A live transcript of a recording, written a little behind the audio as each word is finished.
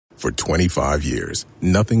For 25 years,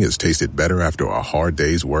 nothing has tasted better after a hard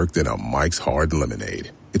day's work than a Mike's Hard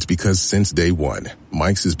Lemonade. It's because since day one,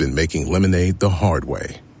 Mike's has been making lemonade the hard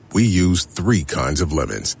way. We use 3 kinds of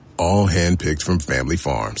lemons, all hand-picked from family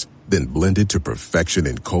farms, then blended to perfection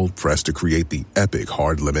and cold-pressed to create the epic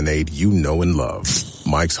hard lemonade you know and love.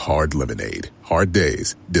 Mike's Hard Lemonade. Hard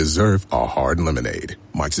days deserve a hard lemonade.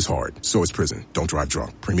 Mike's is hard, so is prison. Don't drive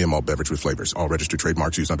drunk. Premium malt beverage with flavors. All registered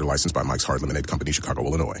trademarks used under license by Mike's Hard Lemonade Company, Chicago,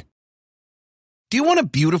 Illinois. Do you want a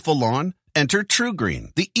beautiful lawn? Enter True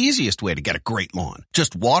Green, the easiest way to get a great lawn.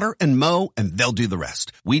 Just water and mow, and they'll do the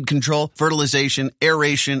rest. Weed control, fertilization,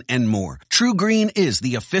 aeration, and more. True Green is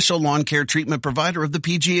the official lawn care treatment provider of the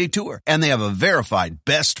PGA Tour, and they have a verified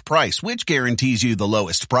best price, which guarantees you the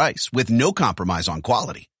lowest price with no compromise on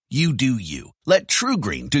quality. You do you. Let True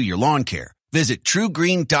Green do your lawn care. Visit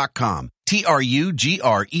truegreen.com, TRUGREEN.com,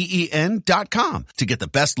 to get the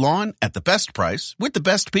best lawn at the best price with the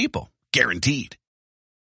best people. Guaranteed.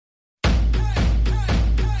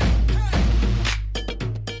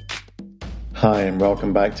 Hi, and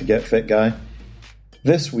welcome back to Get Fit Guy.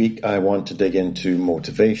 This week I want to dig into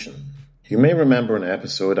motivation. You may remember an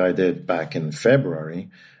episode I did back in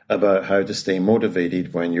February about how to stay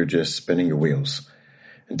motivated when you're just spinning your wheels.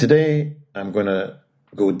 And today I'm going to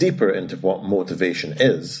go deeper into what motivation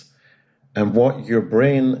is and what your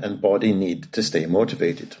brain and body need to stay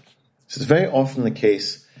motivated. This is very often the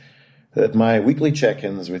case that my weekly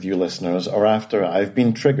check-ins with you listeners are after I've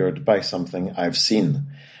been triggered by something I've seen.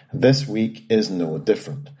 This week is no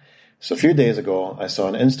different. So a few days ago, I saw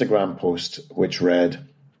an Instagram post which read,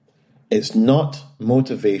 "It's not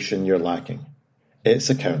motivation you're lacking. It's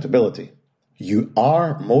accountability. You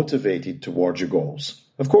are motivated towards your goals.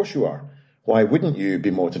 Of course you are. Why wouldn't you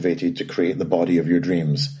be motivated to create the body of your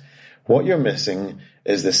dreams? What you're missing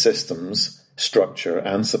is the systems, structure,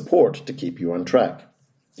 and support to keep you on track."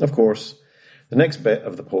 Of course, the next bit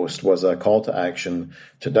of the post was a call to action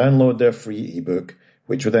to download their free ebook,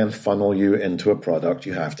 which would then funnel you into a product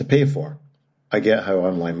you have to pay for. I get how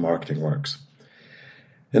online marketing works.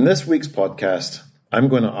 In this week's podcast, I'm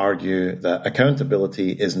going to argue that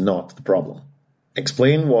accountability is not the problem,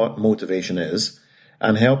 explain what motivation is,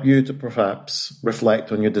 and help you to perhaps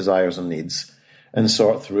reflect on your desires and needs and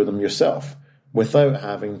sort through them yourself without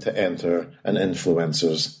having to enter an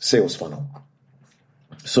influencer's sales funnel.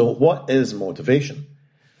 So what is motivation?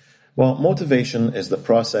 Well, motivation is the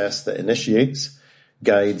process that initiates,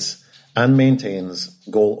 guides, and maintains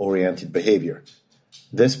goal-oriented behavior.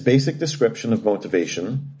 This basic description of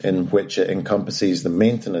motivation, in which it encompasses the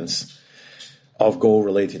maintenance of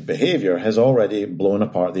goal-related behavior, has already blown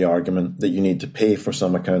apart the argument that you need to pay for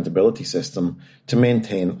some accountability system to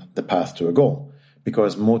maintain the path to a goal,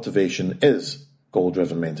 because motivation is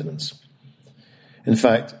goal-driven maintenance. In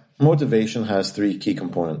fact, motivation has 3 key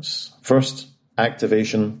components. First,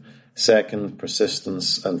 activation. Second,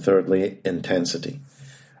 persistence. And thirdly, intensity.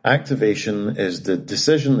 Activation is the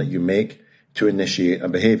decision that you make to initiate a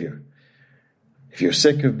behavior. If you're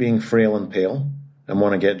sick of being frail and pale and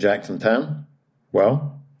want to get jacked and tan,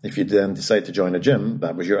 well, if you then decide to join a gym,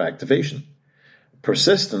 that was your activation.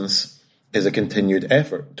 Persistence is a continued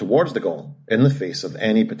effort towards the goal in the face of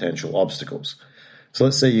any potential obstacles. So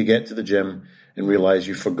let's say you get to the gym and realize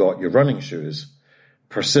you forgot your running shoes.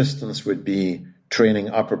 Persistence would be training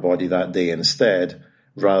upper body that day instead,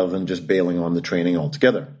 rather than just bailing on the training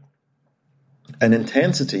altogether. And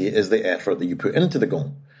intensity is the effort that you put into the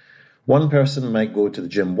goal. One person might go to the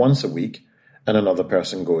gym once a week, and another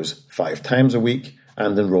person goes 5 times a week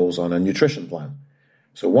and enrolls on a nutrition plan.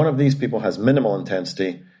 So one of these people has minimal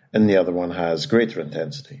intensity, and the other one has greater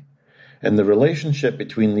intensity. And the relationship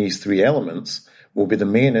between these 3 elements will be the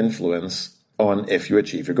main influence on if you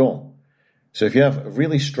achieve your goal. So if you have a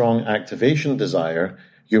really strong activation desire,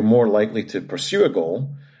 you're more likely to pursue a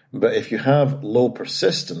goal, but if you have low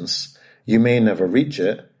persistence, you may never reach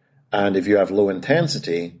it, and if you have low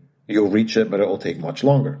intensity, you'll reach it, but it will take much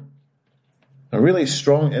longer. A really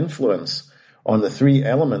strong influence on the 3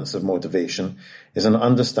 elements of motivation is an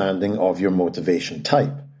understanding of your motivation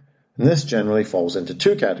type. And this generally falls into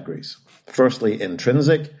 2 categories. Firstly,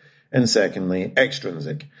 intrinsic, and secondly,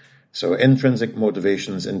 extrinsic. So intrinsic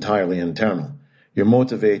motivation is entirely internal. You're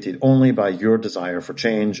motivated only by your desire for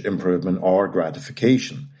change, improvement, or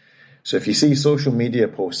gratification. So if you see social media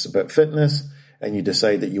posts about fitness and you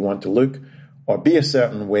decide that you want to look or be a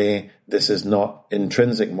certain way, this is not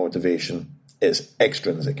intrinsic motivation, it's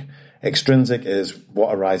extrinsic. Extrinsic is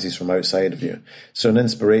what arises from outside of you. So an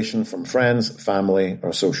inspiration from friends, family,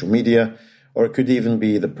 or social media, or it could even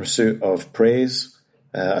be the pursuit of praise,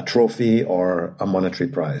 a trophy, or a monetary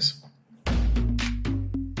prize.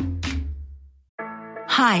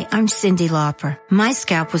 Hi, I'm Cyndi Lauper. My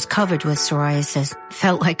scalp was covered with psoriasis.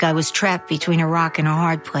 Felt like I was trapped between a rock and a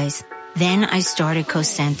hard place. Then I started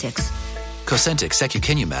Cosentyx. Cosentyx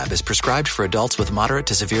secukinumab is prescribed for adults with moderate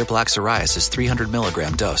to severe plaque psoriasis 300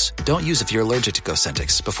 milligram dose. Don't use if you're allergic to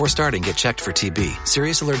Cosentyx. Before starting, get checked for TB.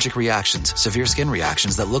 Serious allergic reactions, severe skin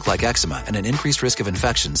reactions that look like eczema, and an increased risk of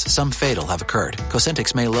infections, some fatal, have occurred.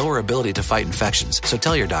 Cosentyx may lower ability to fight infections, so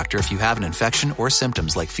tell your doctor if you have an infection or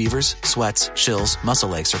symptoms like fevers, sweats, chills,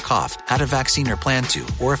 muscle aches, or cough, had a vaccine or plan to,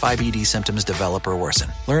 or if IBD symptoms develop or worsen.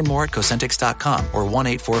 Learn more at Cosentyx.com or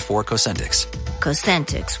 1-844-COSENTYX.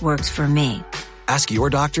 Cosentyx works for me. Ask your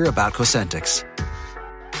doctor about Cosentyx.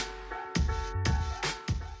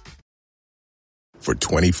 For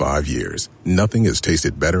 25 years, nothing has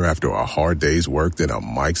tasted better after a hard day's work than a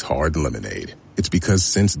Mike's Hard Lemonade. It's because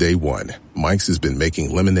since day one, Mike's has been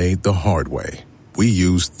making lemonade the hard way. We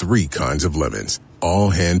use 3 kinds of lemons, all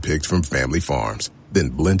hand-picked from family farms, then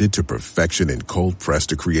blended to perfection and cold-pressed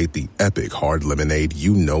to create the epic hard lemonade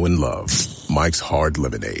you know and love. Mike's Hard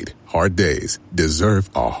Lemonade. Hard days deserve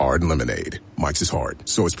a hard lemonade. Mike's is hard,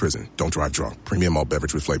 so is prison. Don't drive drunk. Premium malt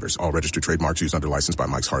beverage with flavors. All registered trademarks used under license by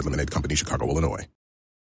Mike's Hard Lemonade Company, Chicago, Illinois.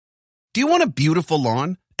 Do you want a beautiful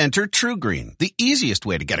lawn? Enter TruGreen, the easiest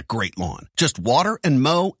way to get a great lawn. Just water and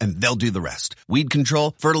mow, and they'll do the rest. Weed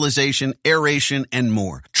control, fertilization, aeration, and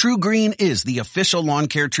more. TruGreen is the official lawn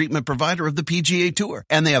care treatment provider of the PGA Tour,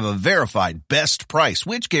 and they have a verified best price,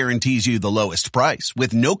 which guarantees you the lowest price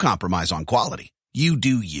with no compromise on quality. You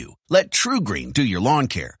do you. Let TruGreen do your lawn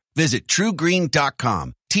care. Visit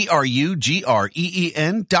TruGreen.com,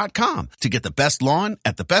 TruGreen.com, to get the best lawn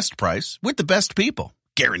at the best price with the best people.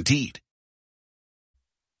 Guaranteed.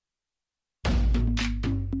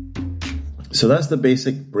 So that's the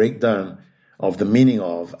basic breakdown of the meaning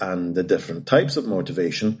of and the different types of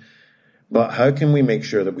motivation. But how can we make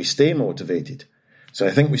sure that we stay motivated? So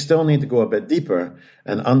I think we still need to go a bit deeper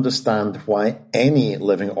and understand why any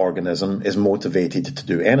living organism is motivated to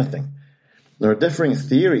do anything. There are differing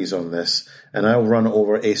theories on this, and I'll run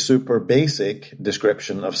over a super basic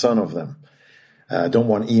description of some of them. I don't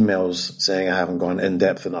want emails saying I haven't gone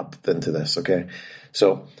in-depth enough into this, okay?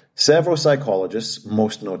 So, several psychologists,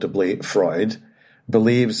 most notably Freud,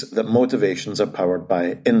 believes that motivations are powered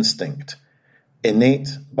by instinct, innate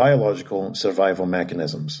biological survival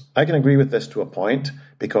mechanisms. I can agree with this to a point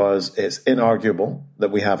because it's inarguable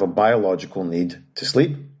that we have a biological need to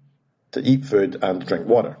sleep, to eat food, and to drink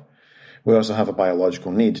water. We also have a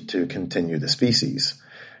biological need to continue the species.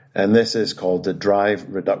 And this is called the drive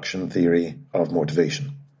reduction theory of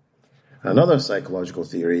motivation. Another psychological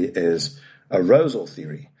theory is arousal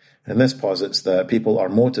theory. And this posits that people are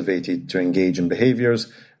motivated to engage in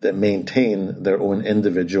behaviors that maintain their own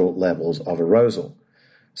individual levels of arousal.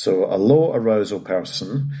 So a low arousal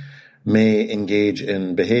person may engage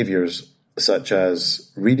in behaviors such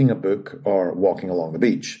as reading a book or walking along the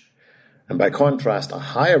beach. And by contrast, a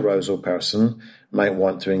high arousal person might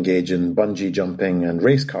want to engage in bungee jumping and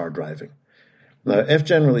race car driving. Now, if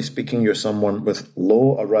generally speaking you're someone with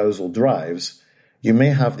low arousal drives, you may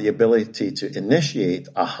have the ability to initiate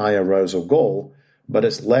a high arousal goal, but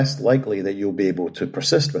it's less likely that you'll be able to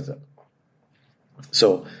persist with it.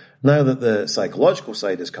 So, now that the psychological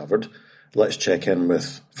side is covered, let's check in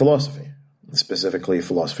with philosophy, specifically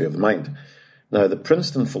philosophy of the mind. Now, the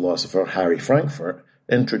Princeton philosopher Harry Frankfurt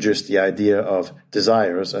introduced the idea of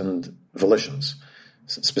desires and volitions,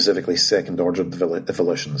 specifically second-order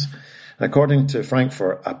volitions. According to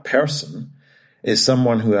Frankfurt, a person is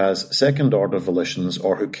someone who has second-order volitions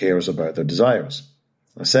or who cares about their desires.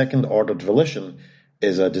 A second-order volition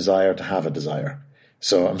is a desire to have a desire.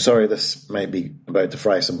 So I'm sorry this might be about to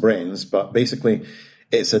fry some brains, but basically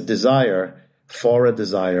it's a desire for a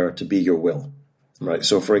desire to be your will. Right?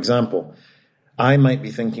 So for example, I might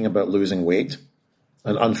be thinking about losing weight,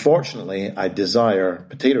 and unfortunately, I desire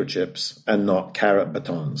potato chips and not carrot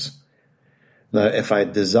batons. Now, if I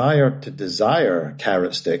desire to desire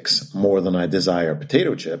carrot sticks more than I desire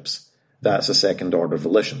potato chips, that's a second-order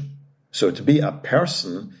volition. So to be a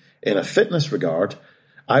person in a fitness regard,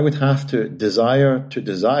 I would have to desire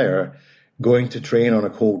going to train on a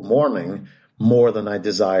cold morning more than I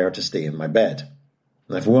desire to stay in my bed.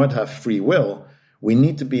 And if we want to have free will, we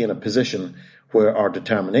need to be in a position where our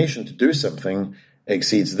determination to do something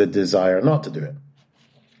exceeds the desire not to do it.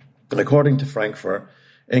 And according to Frankfurt,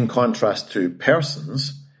 in contrast to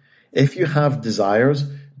persons, if you have desires,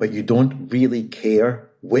 but you don't really care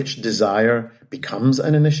which desire becomes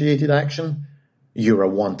an initiated action, you're a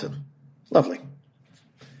wanton. Lovely.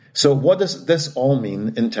 So what does this all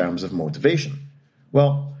mean in terms of motivation?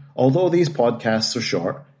 Well, although these podcasts are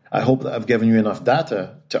short, I hope that I've given you enough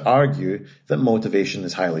data to argue that motivation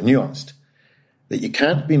is highly nuanced. That you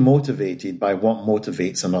can't be motivated by what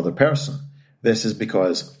motivates another person. This is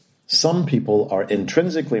because some people are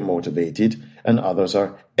intrinsically motivated and others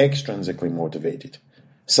are extrinsically motivated.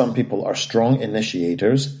 Some people are strong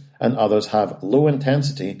initiators and others have low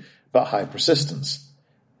intensity but high persistence.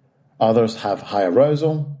 Others have high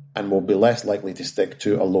arousal and will be less likely to stick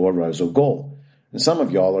to a low arousal goal. And some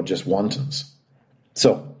of y'all are just wantons.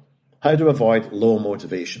 So, how to avoid low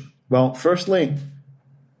motivation? Well, firstly,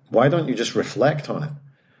 why don't you just reflect on it?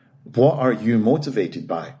 What are you motivated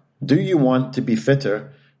by? Do you want to be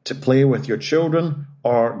fitter to play with your children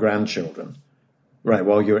or grandchildren? Right,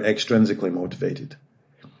 well, you're extrinsically motivated.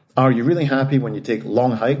 Are you really happy when you take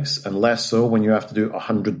long hikes and less so when you have to do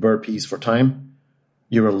 100 burpees for time?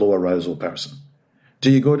 You're a low arousal person.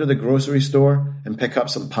 Do you go to the grocery store and pick up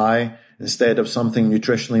some pie instead of something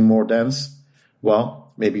nutritionally more dense?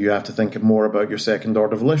 Well, maybe you have to think more about your second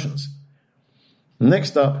order volitions.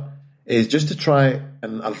 Next up is just to try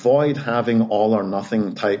and avoid having all or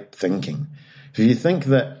nothing type thinking. If you think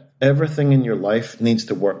that everything in your life needs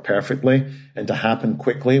to work perfectly and to happen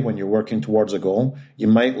quickly when you're working towards a goal, you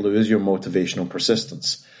might lose your motivational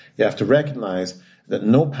persistence. You have to recognize that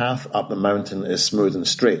no path up the mountain is smooth and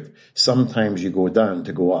straight. Sometimes you go down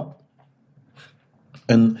to go up.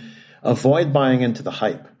 And avoid buying into the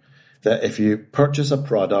hype that if you purchase a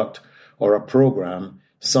product or a program,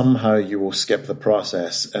 somehow you will skip the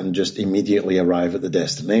process and just immediately arrive at the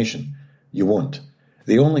destination. You won't.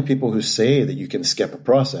 The only people who say that you can skip a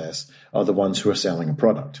process are the ones who are selling a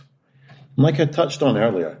product. Like I touched on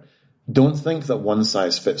earlier, don't think that one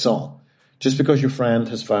size fits all. Just because your friend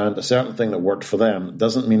has found a certain thing that worked for them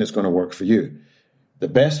doesn't mean it's going to work for you. The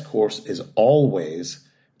best course is always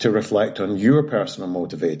to reflect on your personal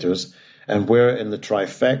motivators and where in the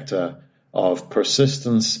trifecta of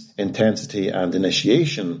persistence, intensity, and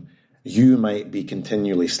initiation you might be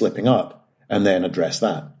continually slipping up, and then address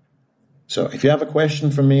that. So if you have a question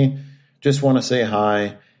for me, just want to say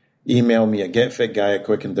hi, email me at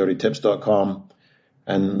getfitguy@quickanddirtytips.com,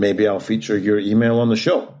 and maybe I'll feature your email on the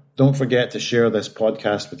show. Don't forget to share this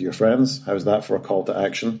podcast with your friends. How's that for a call to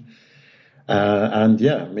action? And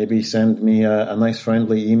maybe send me a nice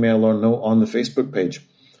friendly email or note on the Facebook page.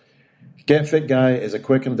 Get Fit Guy is a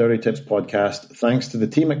Quick and Dirty Tips podcast. Thanks to the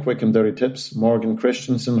team at Quick and Dirty Tips, Morgan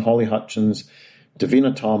Christensen, Holly Hutchins,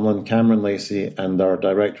 Davina Tomlin, Cameron Lacey, and our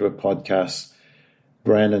director of podcasts,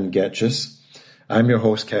 Brennan Getchus. I'm your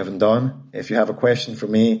host, Kevin Dunn. If you have a question for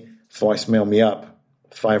me, voicemail me up,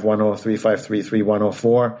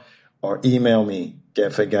 510-353-3104, or email me,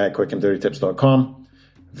 getfitguy@quickanddirtytips.com.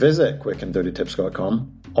 Visit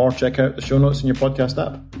quickanddirtytips.com, or check out the show notes in your podcast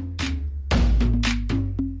app.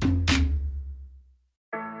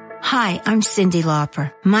 Hi, I'm Cyndi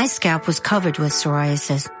Lauper. My scalp was covered with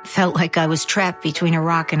psoriasis. Felt like I was trapped between a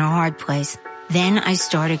rock and a hard place. Then I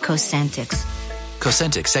started Cosentyx.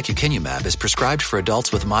 Cosentyx secukinumab is prescribed for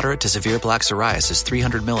adults with moderate to severe plaque psoriasis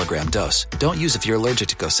 300 milligram dose. Don't use if you're allergic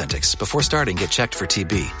to Cosentyx. Before starting, get checked for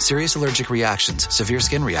TB. Serious allergic reactions, severe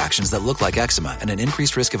skin reactions that look like eczema, and an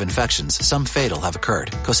increased risk of infections, some fatal, have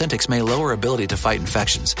occurred. Cosentyx may lower ability to fight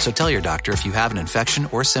infections, so tell your doctor if you have an infection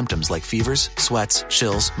or symptoms like fevers, sweats,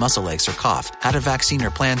 chills, muscle aches, or cough, had a vaccine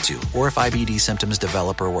or plan to, or if IBD symptoms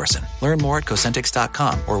develop or worsen. Learn more at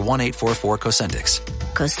Cosentyx.com or 1-844-COSENTYX.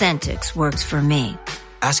 Cosentyx works for me.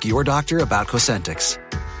 Ask your doctor about Cosentyx.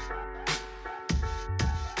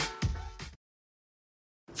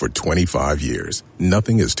 For 25 years,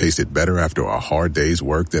 nothing has tasted better after a hard day's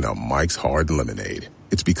work than a Mike's Hard Lemonade.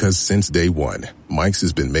 It's because since day one, Mike's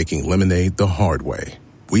has been making lemonade the hard way.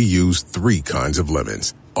 We use 3 kinds of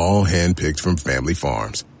lemons, all hand-picked from family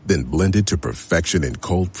farms, then blended to perfection and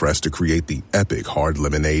cold-pressed to create the epic hard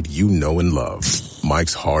lemonade you know and love.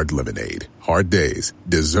 Mike's Hard Lemonade. Hard days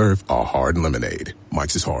deserve a hard lemonade.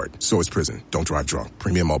 Mike's is hard, so is prison. Don't drive drunk.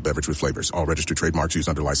 Premium malt beverage with flavors. All registered trademarks used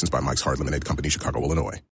under license by Mike's Hard Lemonade Company, Chicago,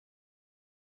 Illinois.